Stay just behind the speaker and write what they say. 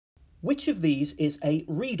Which of these is a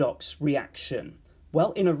redox reaction?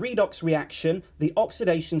 Well, in a redox reaction, the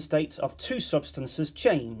oxidation states of two substances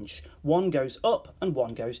change. One goes up and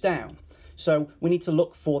one goes down. So we need to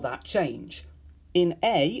look for that change. In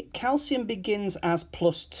A, calcium begins as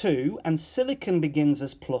 +2 and silicon begins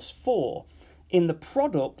as +4. In the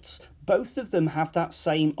products, both of them have that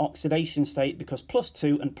same oxidation state because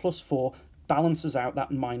 +2 and +4 balances out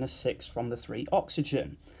that -6 from the 3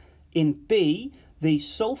 oxygen. In B, the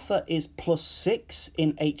sulfur is +6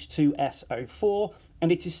 in H2SO4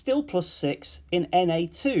 and it is still +6 in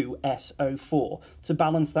Na2SO4 to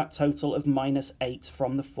balance that total of -8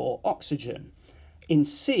 from the 4 oxygen. In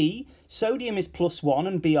C, sodium is +1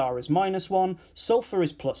 and Br is -1, sulfur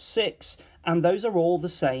is +6, and those are all the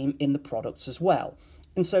same in the products as well.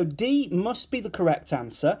 And so D must be the correct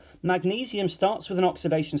answer. Magnesium starts with an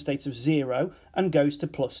oxidation state of 0 and goes to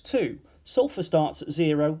 +2. Sulfur starts at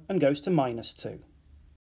 0 and goes to -2.